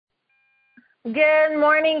Good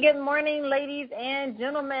morning, ladies and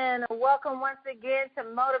gentlemen. Welcome once again to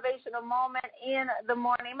Motivational Moment in the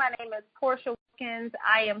Morning. My name is Portia Wilkins.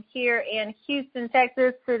 I am here in Houston,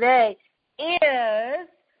 Texas. Today is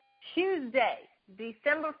Tuesday,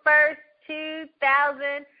 December 1st,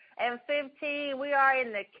 2015. We are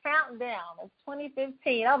in the countdown of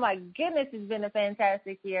 2015. Oh, my goodness, it's been a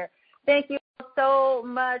fantastic year. Thank you so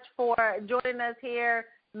much for joining us here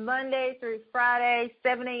Monday through Friday,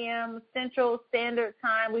 7 a.m. Central Standard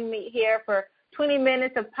Time. We meet here for 20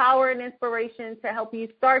 minutes of power and inspiration to help you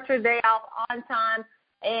start your day off on time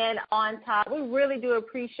and on top. We really do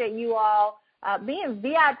appreciate you all being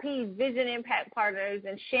VIPs, Vision Impact Partners,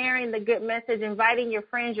 and sharing the good message, inviting your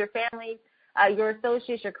friends, your families, your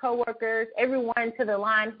associates, your coworkers, everyone to the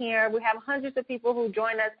line here. We have hundreds of people who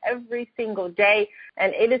join us every single day,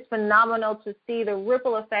 and it is phenomenal to see the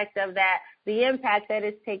ripple effect of that, the impact that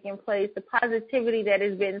is taking place, the positivity that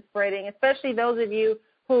has been spreading, especially those of you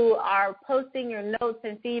who are posting your notes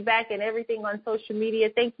and feedback and everything on social media.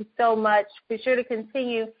 Thank you so much. Be sure to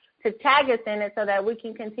continue to tag us in it so that we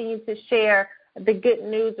can continue to share the good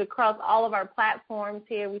news across all of our platforms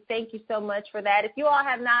here. We thank you so much for that. If you all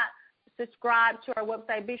have not subscribe to our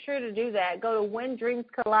website, be sure to do that. Go to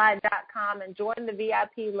whendreamscollide.com and join the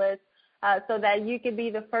VIP list so that you can be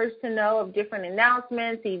the first to know of different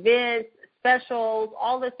announcements, events, specials,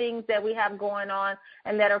 all the things that we have going on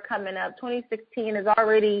and that are coming up. 2016 has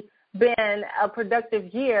already been a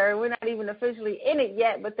productive year. We're not even officially in it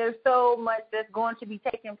yet, but there's so much that's going to be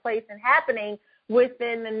taking place and happening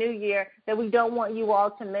within the new year that we don't want you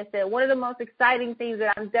all to miss it. One of the most exciting things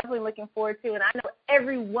that I'm definitely looking forward to, and I know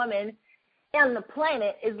every woman on the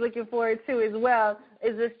planet is looking forward to as well,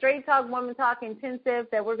 is the Straight Talk Woman Talk Intensive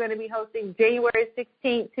that we're going to be hosting January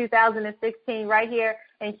 16th, 2016, right here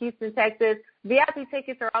in Houston, Texas. VIP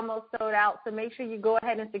tickets are almost sold out, so make sure you go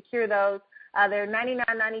ahead and secure those. They're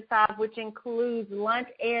 $99.95, which includes lunch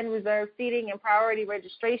and reserved seating and priority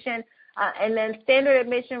registration. And then standard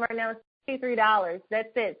admission right now is $63. That's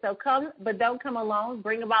it. So come, but don't come alone.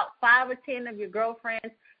 Bring about 5 or 10 of your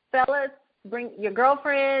girlfriends. Fellas, bring your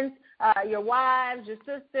girlfriends, your wives, your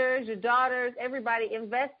sisters, your daughters, everybody.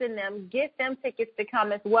 Invest in them. Get them tickets to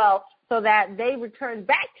come as well so that they return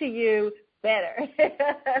back to you better.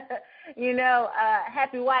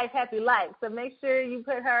 Happy wife, happy life. So make sure you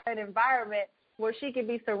put her in an environment where she can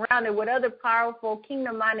be surrounded with other powerful,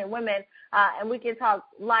 kingdom-minded women, and we can talk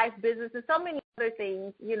life, business, and so many other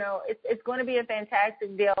things. It's going to be a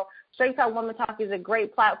fantastic deal. Straight Talk Woman Talk is a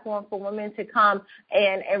great platform for women to come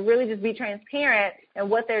and really just be transparent in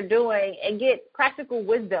what they're doing and get practical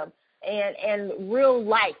wisdom and real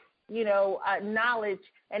life, knowledge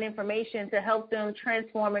and information to help them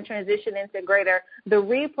transform and transition into greater. The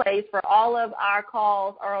replays for all of our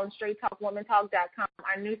calls are on straighttalkwomantalk.com.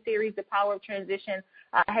 Our new series, The Power of Transition,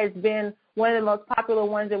 has been one of the most popular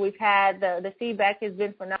ones that we've had. The feedback has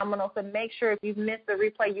been phenomenal. So make sure if you've missed the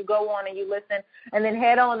replay, you go on and you listen. And then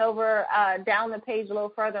head on over down the page a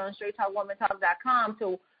little further on straighttalkwomantalk.com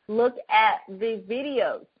to look at the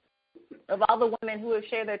videos of all the women who have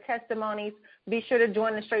shared their testimonies. Be sure to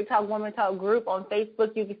join the Straight Talk Woman Talk group on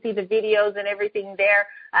Facebook. You can see the videos and everything there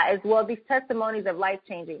as well. These testimonies are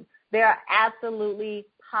life-changing. They are absolutely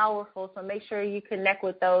powerful, so make sure you connect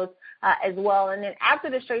with those as well. And then after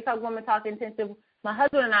the Straight Talk Woman Talk Intensive, my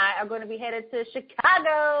husband and I are going to be headed to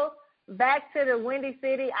Chicago, back to the Windy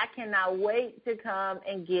City. I cannot wait to come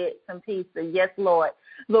and get some pizza. Yes, Lord.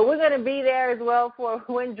 But we're going to be there as well for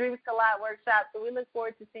When Dreams Collide workshop, so we look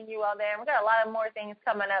forward to seeing you all there. And we've got a lot of more things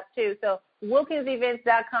coming up, too. So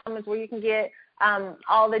WilkinsEvents.com is where you can get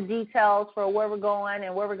all the details for where we're going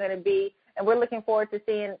and where we're going to be. And we're looking forward to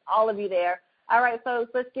seeing all of you there. All right,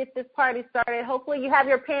 folks, let's get this party started. Hopefully you have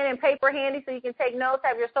your pen and paper handy so you can take notes,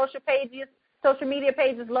 have your social media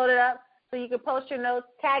pages loaded up, so you can post your notes,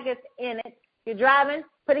 tag us in it. If you're driving,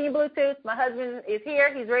 put in your Bluetooth. My husband is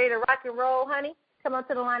here. He's ready to rock and roll, honey. Come up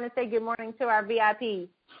to the line and say good morning to our VIPs.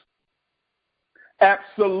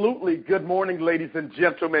 Absolutely. Good morning, ladies and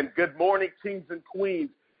gentlemen. Good morning, kings and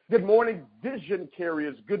queens. Good morning, vision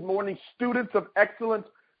carriers. Good morning, students of excellence.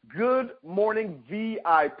 Good morning,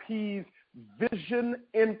 VIPs, Vision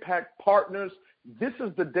Impact Partners. This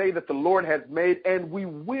is the day that the Lord has made, and we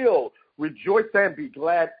will rejoice and be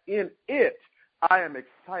glad in it. I am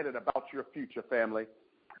excited about your future, family.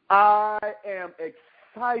 I am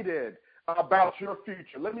excited about your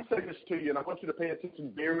future. Let me say this to you, and I want you to pay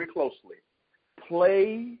attention very closely.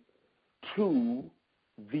 Play to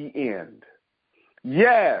the end.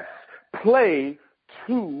 Yes, play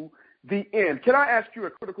to the end. Can I ask you a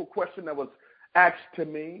critical question that was asked to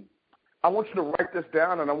me? I want you to write this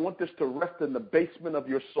down, and I want this to rest in the basement of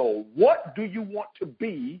your soul. What do you want to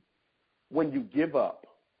be when you give up?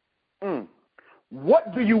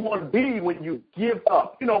 What do you want to be when you give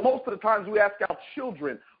up? You know, most of the times we ask our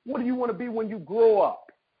children, what do you want to be when you grow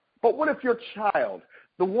up? But what if your child,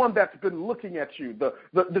 the one that's been looking at you,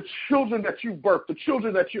 the children that you birthed, the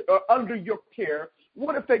children that you are under your care,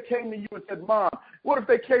 what if they came to you and said, Mom? What if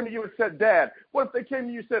they came to you and said, Dad? What if they came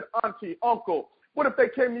to you and said, Auntie, Uncle? What if they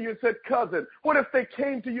came to you and said, Cousin? What if they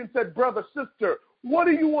came to you and said, Brother, Sister? What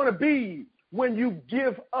do you want to be when you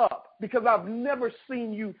give up? Because I've never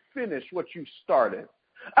seen you finish what you started.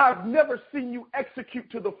 I've never seen you execute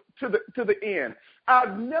to the end.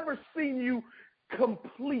 I've never seen you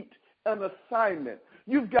complete an assignment.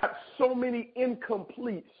 You've got so many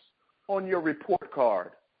incompletes on your report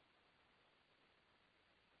card.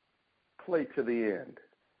 Play to the end.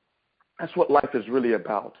 That's what life is really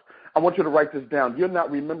about. I want you to write this down. You're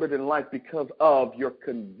not remembered in life because of your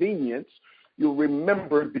convenience. You're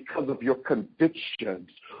remembered because of your convictions.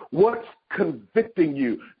 What's convicting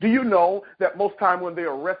you? Do you know that most time when they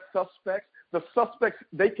arrest suspects, the suspects,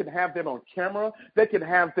 they can have them on camera. They can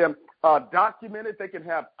have them documented. They can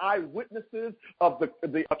have eyewitnesses of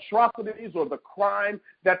the atrocities or the crime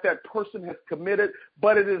that person has committed.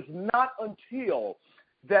 But it is not until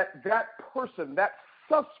that person, that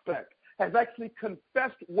suspect, has actually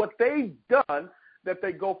confessed what they've done that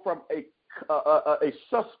they go from a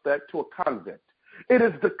suspect to a convict. It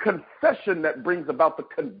is the confession that brings about the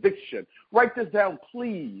conviction. Write this down,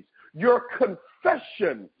 please. Your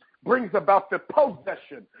confession brings about the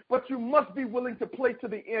possession, but you must be willing to play to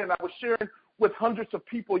the end. I was sharing with hundreds of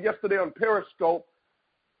people yesterday on Periscope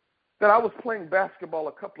that I was playing basketball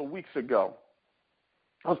a couple of weeks ago.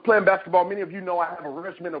 I was playing basketball. Many of you know I have a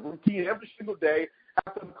regimen of routine every single day.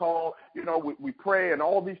 After the call, you know, we pray and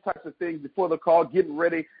all these types of things before the call, getting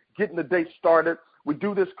ready, getting the day started. We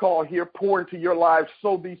do this call here, pour into your lives,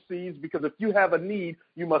 sow these seeds, because if you have a need,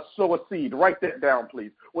 you must sow a seed. Write that down,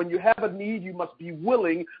 please. When you have a need, you must be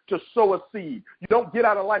willing to sow a seed. You don't get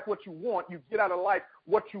out of life what you want. You get out of life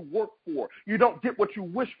what you work for. You don't get what you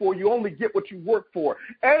wish for. You only get what you work for.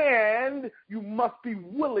 And you must be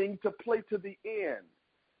willing to play to the end.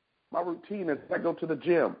 My routine is I go to the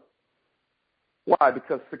gym. Why?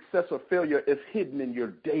 Because success or failure is hidden in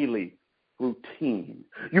your daily routine.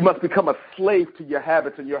 You must become a slave to your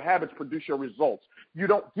habits, and your habits produce your results. You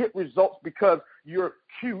don't get results because you're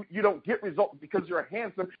cute. You don't get results because you're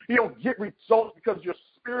handsome. You don't get results because you're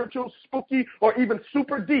spiritual, spooky, or even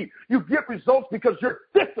super deep. You get results because you're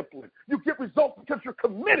disciplined. You get results because you're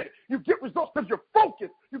committed. You get results because you're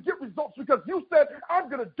focused. You get results because you said, I'm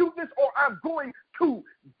going to do this or I'm going to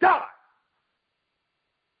die.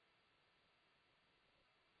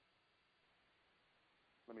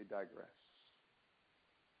 Let me digress.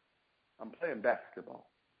 I'm playing basketball,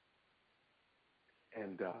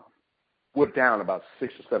 and we're down about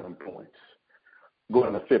 6 or 7 points,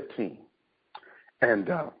 going to 15. And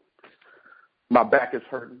my back is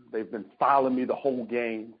hurting. They've been fouling me the whole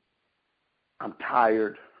game. I'm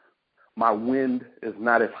tired. My wind is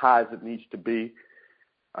not as high as it needs to be.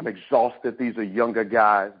 I'm exhausted. These are younger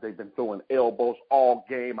guys. They've been throwing elbows all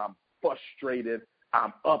game. I'm frustrated.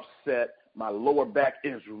 I'm upset. My lower back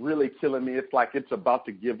is really killing me. It's like it's about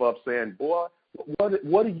to give up, saying, boy,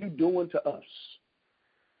 what are you doing to us?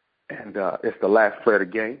 And it's the last play of the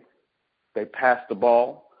game. They passed the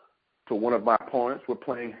ball to one of my opponents. We're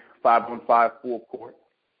playing 5-on-5 full court.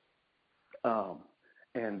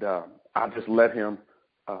 And I just let him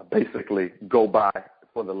basically go by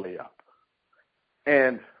for the layup.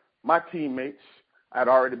 And my teammates, I'd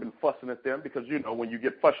already been fussing at them because, you know, when you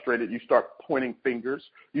get frustrated, you start pointing fingers.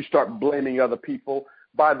 You start blaming other people.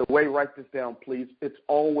 By the way, write this down, please. It's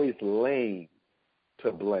always lame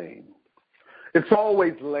to blame. It's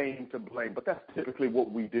always lame to blame, but that's typically what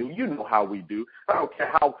we do. You know how we do. I don't care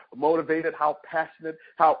how motivated, how passionate,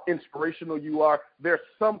 how inspirational you are. There are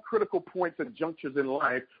some critical points and junctures in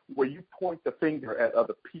life where you point the finger at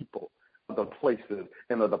other people, other places,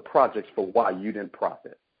 and other projects for why you didn't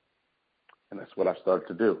profit. And that's what I started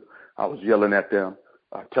to do. I was yelling at them,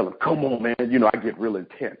 telling them, come on, man. You know, I get real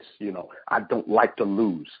intense. You know, I don't like to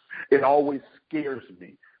lose. It always scares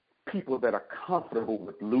me. People that are comfortable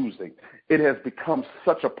with losing. It has become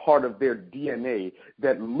such a part of their DNA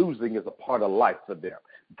that losing is a part of life for them.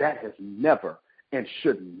 That has never and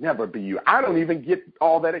should never be you. I don't even get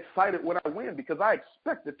all that excited when I win because I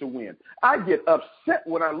expected to win. I get upset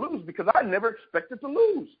when I lose because I never expected to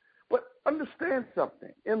lose. But understand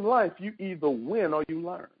something. In life, you either win or you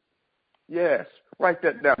learn. Yes, write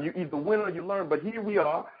that down. You either win or you learn. But here we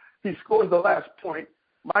are. He scores the last point.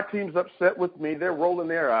 My team's upset with me. They're rolling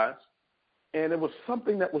their eyes. and it was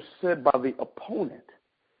something that was said by the opponent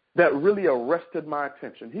that really arrested my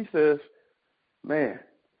attention. He says, man,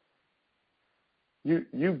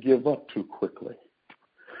 you give up too quickly.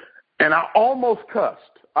 And I almost cussed,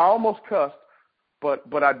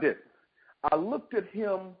 but I didn't. I looked at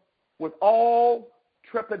him with all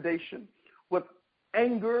trepidation, with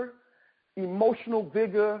anger, emotional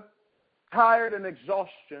vigor, tired and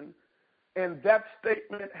exhaustion, and that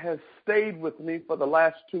statement has stayed with me for the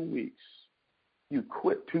last 2 weeks. You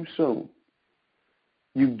quit too soon.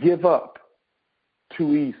 You give up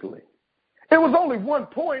too easily. It was only 1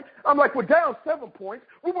 point. I'm like, we're down 7 points.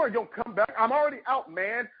 We weren't going to come back. I'm already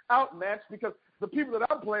outmatched because the people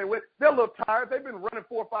that I'm playing with, they're a little tired. They've been running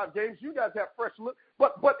 4 or 5 games. You guys have fresh look.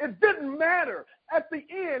 But it didn't matter. At the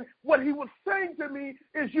end, what he was saying to me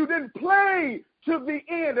is you didn't play to the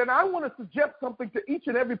end. And I want to suggest something to each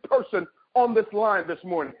and every person on this line this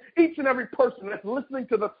morning, each and every person that's listening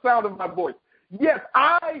to the sound of my voice. Yes,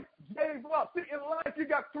 I gave up. See, in life, you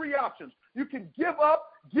got 3 options. You can give up,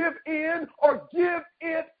 give in, or give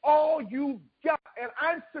it all you got. And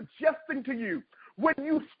I'm suggesting to you, when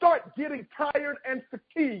you start getting tired and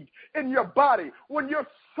fatigued in your body, when your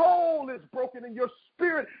soul is broken and your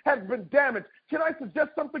spirit has been damaged, can I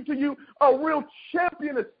suggest something to you? A real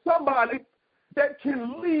champion is somebody that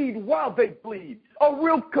can lead while they bleed. A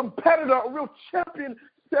real competitor, a real champion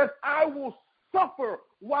says, I will suffer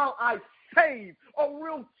while I save. A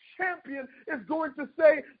real champion is going to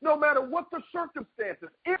say, no matter what the circumstances,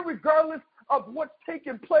 irregardless of what's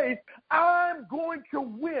taking place, I'm going to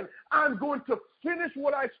win. I'm going to finish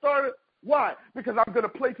what I started. Why? Because I'm going to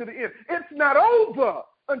play to the end. It's not over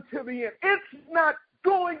until the end. It's not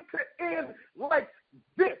going to end like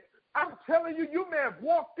this. I'm telling you, you may have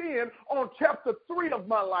walked in on chapter 3 of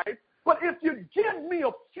my life, but if you give me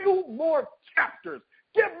a few more chapters,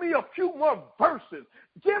 give me a few more verses,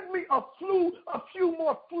 give me a few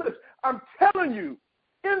more flips, I'm telling you,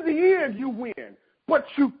 in the end you win. But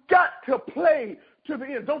you got to play to the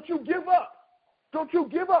end. Don't you give up. Don't you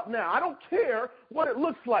give up now. I don't care what it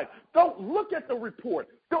looks like. Don't look at the report.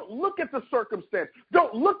 Don't look at the circumstance.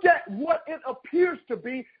 Don't look at what it appears to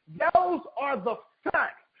be. Those are the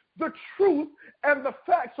facts. The truth and the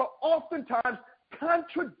facts are oftentimes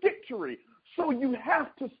contradictory. So you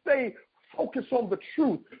have to stay focused on the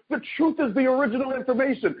truth. The truth is the original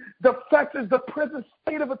information. The fact is the present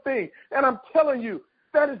state of a thing. And I'm telling you,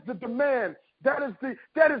 that is the demand. That is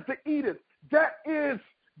the edict. That is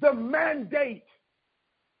the mandate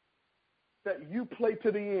that you play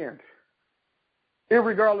to the end.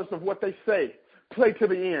 Irregardless of what they say, play to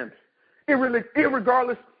the end.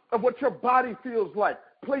 Irregardless of what your body feels like,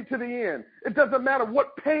 play to the end. It doesn't matter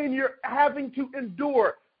what pain you're having to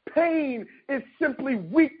endure. Pain is simply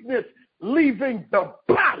weakness leaving the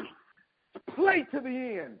body. Play to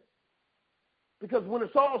the end. Because when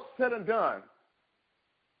it's all said and done,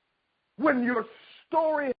 when your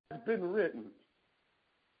story has been written,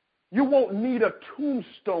 you won't need a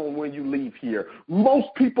tombstone when you leave here. Most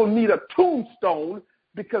people need a tombstone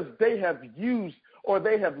because they have used or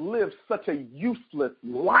they have lived such a useless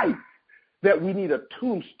life that we need a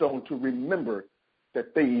tombstone to remember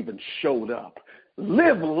that they even showed up.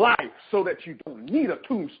 Live life so that you don't need a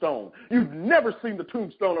tombstone. You've never seen the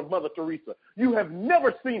tombstone of Mother Teresa. You have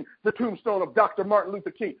never seen the tombstone of Dr. Martin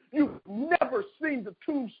Luther King. You've never seen the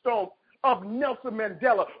tombstone of Nelson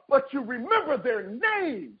Mandela, but you remember their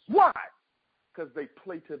names. Why? Because they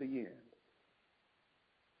play to the end.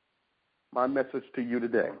 My message to you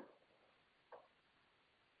today,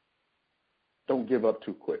 don't give up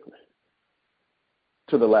too quickly.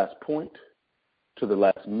 To the last point, to the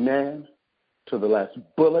last man, to the last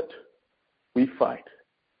bullet, we fight.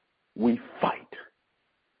 We fight.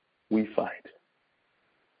 We fight.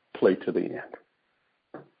 Play to the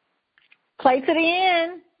end. Play to the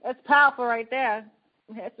end. That's powerful right there.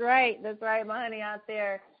 That's right. That's right, my honey out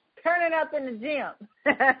there. Turn it up in the gym.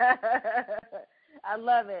 I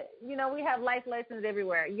love it. You know, we have life lessons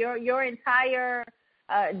everywhere. Your entire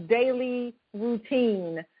daily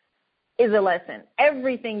routine is a lesson.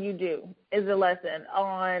 Everything you do is a lesson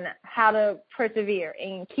on how to persevere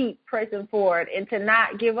and keep pressing forward and to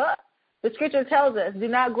not give up. The scripture tells us, do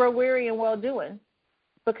not grow weary in well-doing,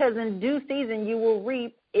 because in due season you will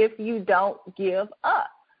reap if you don't give up.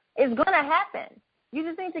 It's going to happen. You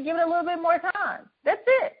just need to give it a little bit more time. That's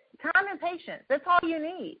it. Time and patience. That's all you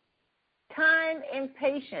need. Time and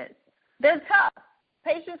patience. They're tough.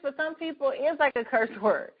 Patience for some people is like a curse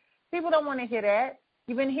word. People don't want to hear that.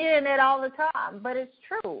 You've been hearing that all the time, but it's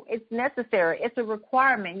true. It's necessary. It's a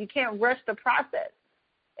requirement. You can't rush the process.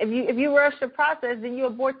 If you rush the process, then you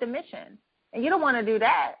abort the mission. And you don't want to do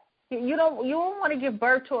that. You don't want to give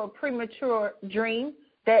birth to a premature dream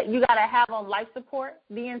that you got to have on life support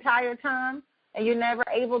the entire time, and you're never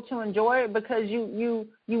able to enjoy it because you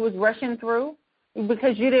was rushing through,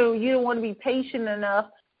 because you didn't want to be patient enough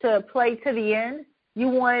to play to the end. You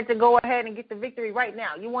wanted to go ahead and get the victory right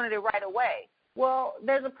now. You wanted it right away. Well,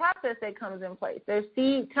 there's a process that comes in place. There's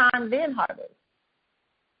seed, time, then harvest.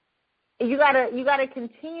 You gotta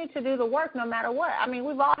continue to do the work no matter what. I mean,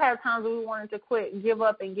 we've all had times where we wanted to quit, give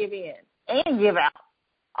up, and give in, and give out.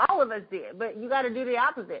 All of us did, but you got to do the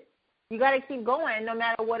opposite. You got to keep going no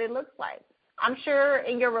matter what it looks like. I'm sure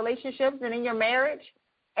in your relationships and in your marriage,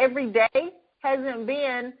 every day hasn't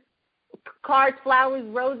been cards, flowers,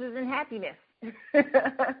 roses, and happiness.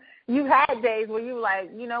 You've had days where you were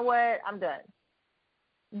like, you know what, I'm done.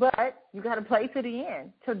 But you got to play to the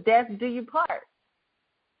end, till death do you part.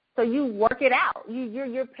 So you work it out.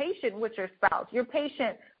 You're patient with your spouse. You're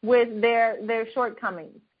patient with their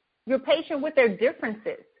shortcomings. You're patient with their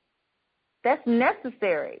differences. That's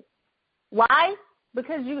necessary. Why?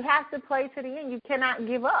 Because you have to play to the end. You cannot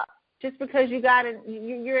give up just because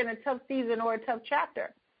you're in a tough season or a tough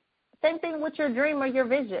chapter. Same thing with your dream or your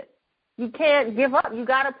vision. You can't give up. You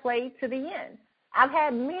got to play to the end. I've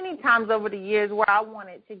had many times over the years where I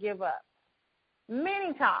wanted to give up.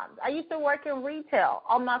 Many times. I used to work in retail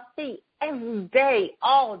on my feet every day,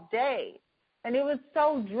 all day. And it was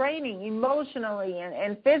so draining emotionally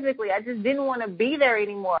and physically. I just didn't want to be there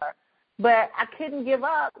anymore. But I couldn't give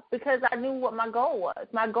up because I knew what my goal was.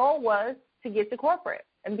 My goal was to get to corporate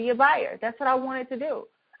and be a buyer. That's what I wanted to do.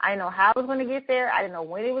 I didn't know how I was going to get there. I didn't know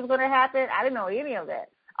when it was going to happen. I didn't know any of that.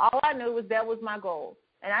 All I knew was that was my goal.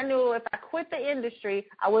 And I knew if I quit the industry,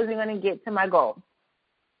 I wasn't going to get to my goal.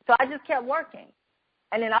 So I just kept working.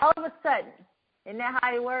 And then all of a sudden, isn't that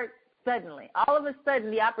how it works? Suddenly, all of a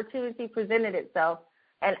sudden, the opportunity presented itself,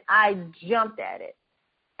 and I jumped at it.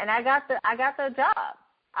 And I got the job.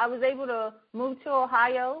 I was able to move to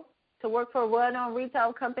Ohio to work for a well-known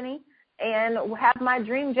retail company and have my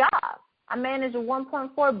dream job. I manage a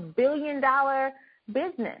 $1.4 billion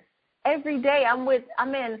business. Every day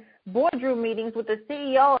I'm in boardroom meetings with the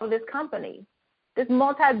CEO of this company. This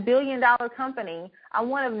multi-billion-dollar company, I'm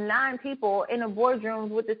one of 9 people in the boardrooms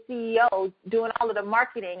with the CEO doing all of the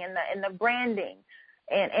marketing and the branding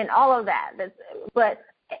and all of that.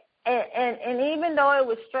 And even though it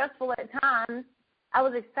was stressful at times, I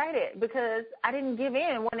was excited because I didn't give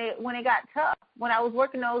in when it got tough. When I was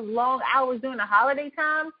working those long hours during the holiday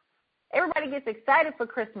time, everybody gets excited for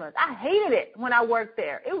Christmas. I hated it when I worked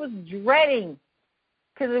there. It was dreading.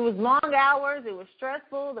 Because it was long hours, it was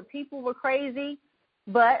stressful, the people were crazy,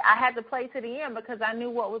 but I had to play to the end because I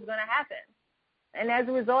knew what was going to happen. And as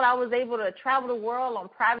a result, I was able to travel the world on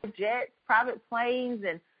private jets, private planes,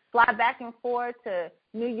 and fly back and forth to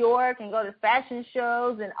New York and go to fashion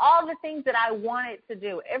shows and all the things that I wanted to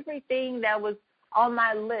do, everything that was on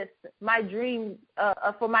my list, my dream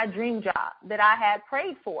for my dream job that I had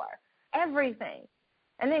prayed for, everything.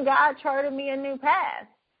 And then God charted me a new path.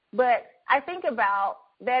 But I think about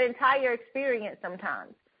that entire experience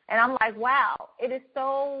sometimes, and I'm like, wow, it is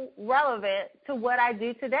so relevant to what I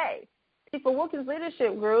do today. See, for Wilkins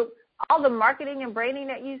Leadership Group, all the marketing and branding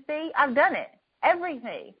that you see, I've done it,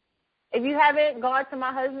 everything. If you haven't gone to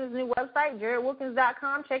my husband's new website,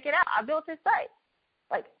 JaredWilkins.com, check it out. I built his site.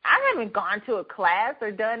 Like, I haven't gone to a class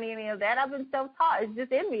or done any of that. I've been self-taught. It's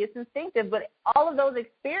just in me. It's instinctive. But all of those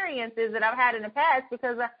experiences that I've had in the past,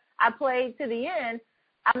 because I played to the end,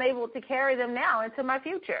 I'm able to carry them now into my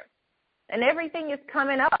future. And everything is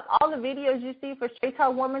coming up. All the videos you see for Straight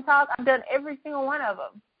Talk Woman Talk, I've done every single one of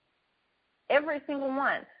them. Every single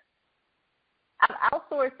one. I've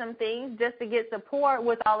outsourced some things just to get support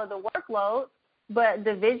with all of the workload, but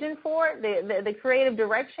the vision for it, the creative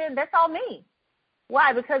direction, that's all me.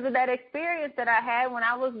 Why? Because of that experience that I had when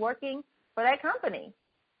I was working for that company.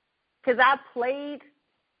 Because I played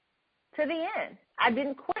to the end. I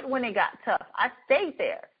didn't quit when it got tough. I stayed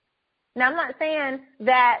there. Now, I'm not saying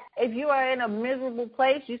that if you are in a miserable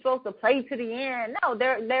place, you're supposed to play to the end. No,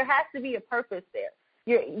 there has to be a purpose there.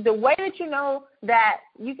 The way that you know that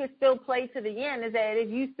you can still play to the end is that if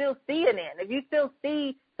you still see an end, if you still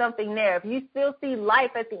see something there, if you still see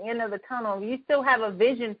life at the end of the tunnel, if you still have a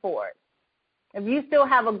vision for it, if you still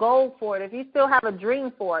have a goal for it, if you still have a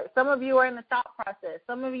dream for it. Some of you are in the thought process.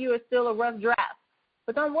 Some of you are still a rough draft.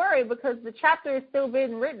 But don't worry, because the chapter is still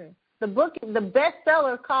being written. The book, the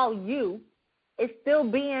bestseller called You, is still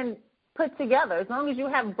being put together. As long as you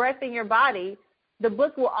have breath in your body, the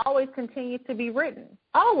book will always continue to be written.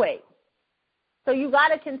 Always. So you got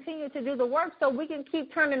to continue to do the work so we can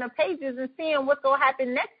keep turning the pages and seeing what's going to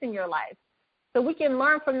happen next in your life. So we can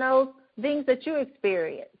learn from those things that you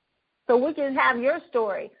experience. so we can have your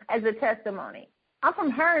story as a testimony. I'm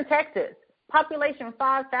from Hearn, Texas. Population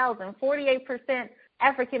 5,000, 48%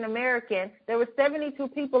 African American. There were 72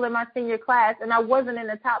 people in my senior class, and I wasn't in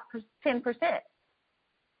the top 10%.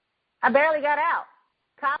 I barely got out.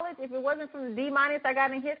 College, if it wasn't from the D- I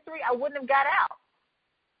got in history, I wouldn't have got out.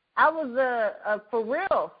 I was a for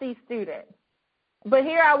real C student. But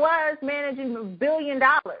here I was managing $1 billion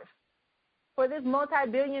for this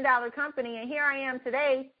multi-billion-dollar company, and here I am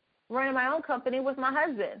today running my own company with my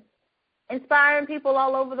husband, inspiring people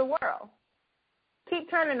all over the world. Keep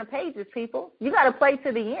turning the pages, people. You got to play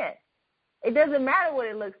to the end. It doesn't matter what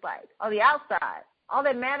it looks like on the outside. All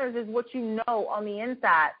that matters is what you know on the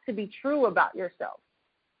inside to be true about yourself.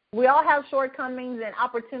 We all have shortcomings and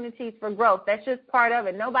opportunities for growth. That's just part of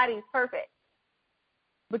it. Nobody's perfect.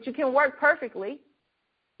 But you can work perfectly.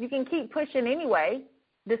 You can keep pushing anyway,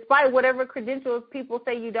 despite whatever credentials people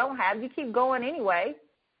say you don't have. You keep going anyway.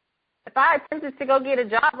 If I attempted to go get a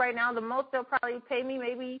job right now, the most they'll probably pay me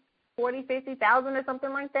maybe $40,000, $50,000 or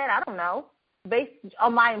something like that. I don't know, based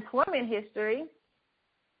on my employment history.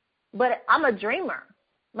 But I'm a dreamer.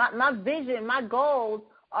 My vision, my goals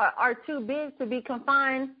are too big to be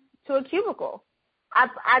confined to a cubicle.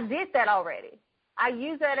 I did that already. I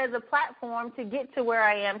use that as a platform to get to where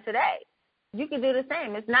I am today. You can do the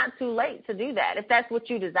same. It's not too late to do that if that's what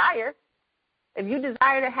you desire. If you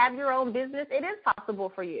desire to have your own business, it is possible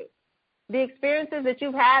for you. The experiences that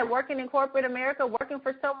you've had working in corporate America, working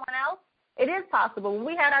for someone else, it is possible. When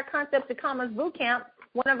we had our Concepts of Commerce boot camp,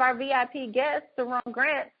 one of our VIP guests, Saron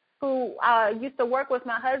Grant, who used to work with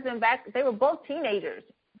my husband back, they were both teenagers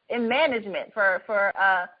in management for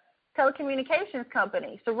telecommunications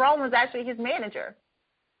company. Saron was actually his manager.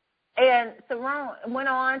 And Saron went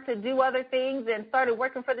on to do other things and started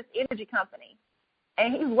working for this energy company.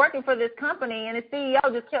 And he's working for this company, and the CEO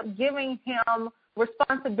just kept giving him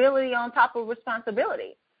responsibility on top of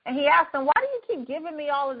responsibility. And he asked him, why do you keep giving me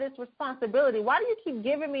all of this responsibility? Why do you keep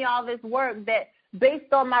giving me all this work that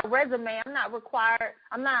based on my resume I'm not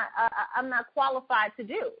qualified to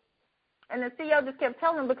do? And the CEO just kept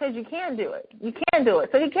telling him, because you can do it. You can do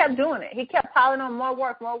it. So he kept doing it. He kept piling on more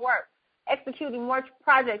work, executing more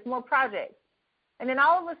projects. And then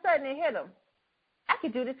all of a sudden it hit him. I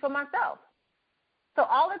could do this for myself. So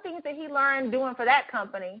all the things that he learned doing for that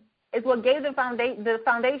company is what gave the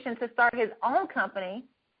foundation to start his own company.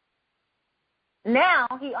 Now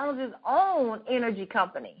he owns his own energy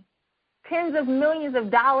company, tens of millions of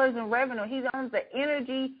dollars in revenue. He owns the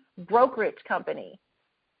energy brokerage company.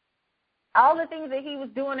 All the things that he was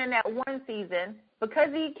doing in that one season,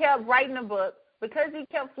 because he kept writing a book, because he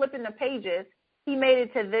kept flipping the pages, he made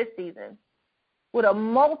it to this season with a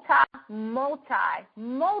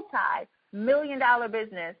multi-million-dollar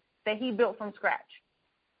business that he built from scratch.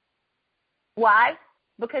 Why?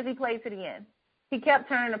 Because he played to the end. He kept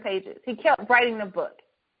turning the pages. He kept writing the book.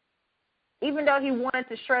 Even though he wanted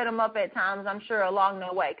to shred them up at times, I'm sure, along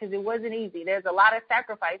the way, because it wasn't easy. There's a lot of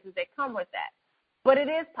sacrifices that come with that. But it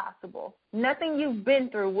is possible. Nothing you've been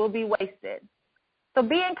through will be wasted. So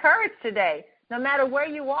be encouraged today. No matter where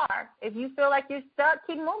you are, if you feel like you're stuck,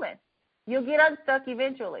 keep moving. You'll get unstuck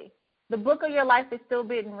eventually. The book of your life is still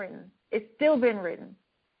being written. It's still been written.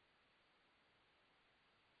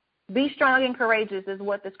 Be strong and courageous is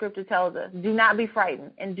what the scripture tells us. Do not be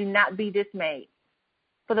frightened and do not be dismayed.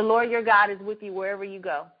 For the Lord your God is with you wherever you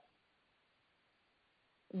go.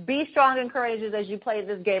 Be strong and courageous as you play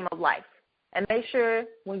this game of life. And make sure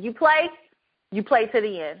when you play to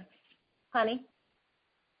the end. Honey?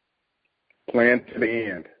 Playing to the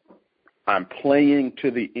end. I'm playing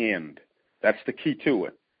to the end. That's the key to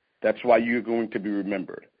it. That's why you're going to be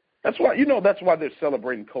remembered. That's why they're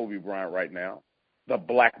celebrating Kobe Bryant right now, the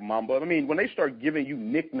Black Mamba. I mean, when they start giving you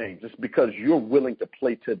nicknames, it's because you're willing to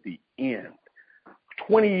play to the end.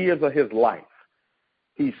 20 years of his life,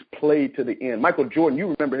 he's played to the end. Michael Jordan,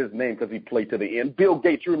 you remember his name because he played to the end. Bill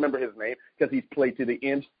Gates, you remember his name because he's played to the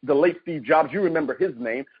end. The late Steve Jobs, you remember his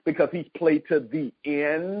name because he's played to the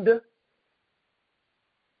end.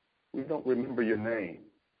 We don't remember your name.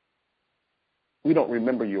 We don't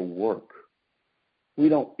remember your work. We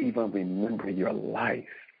don't even remember your life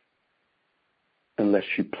unless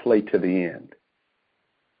you play to the end.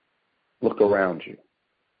 Look around you.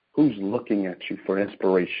 Who's looking at you for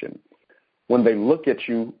inspiration? When they look at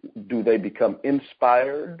you, do they become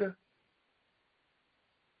inspired?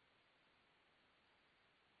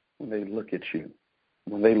 When they look at you,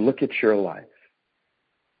 when they look at your life,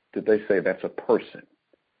 did they say that's a person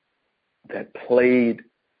that played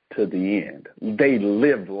to the end? They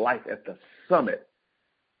lived life at the summit.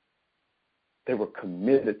 They were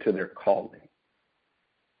committed to their calling.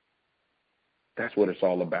 That's what it's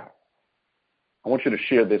all about. I want you to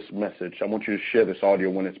share this message. I want you to share this audio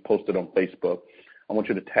when it's posted on Facebook. I want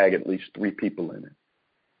you to tag at least 3 people in it.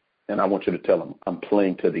 And I want you to tell them, I'm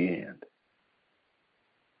playing to the end.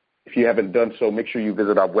 If you haven't done so, make sure you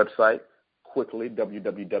visit our website quickly,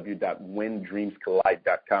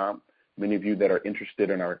 www.whendreamscollide.com. Many of you that are interested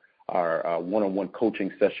in our one-on-one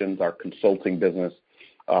coaching sessions, our consulting business,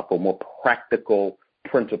 for more practical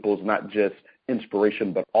principles, not just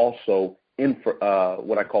inspiration, but also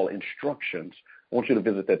what I call instructions. I want you to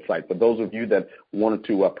visit that site. For those of you that wanted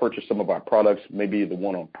to purchase some of our products, maybe the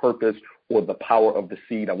one on purpose or the power of the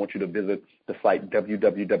seed, I want you to visit the site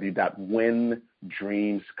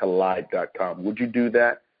www.whendreamscollide.com. Would you do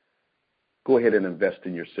that? Go ahead and invest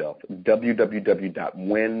in yourself.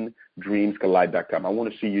 www.whendreamscollide.com. I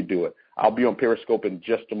want to see you do it. I'll be on Periscope in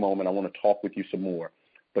just a moment. I want to talk with you some more.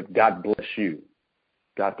 But God bless you.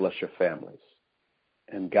 God bless your families.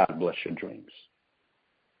 And God bless your dreams.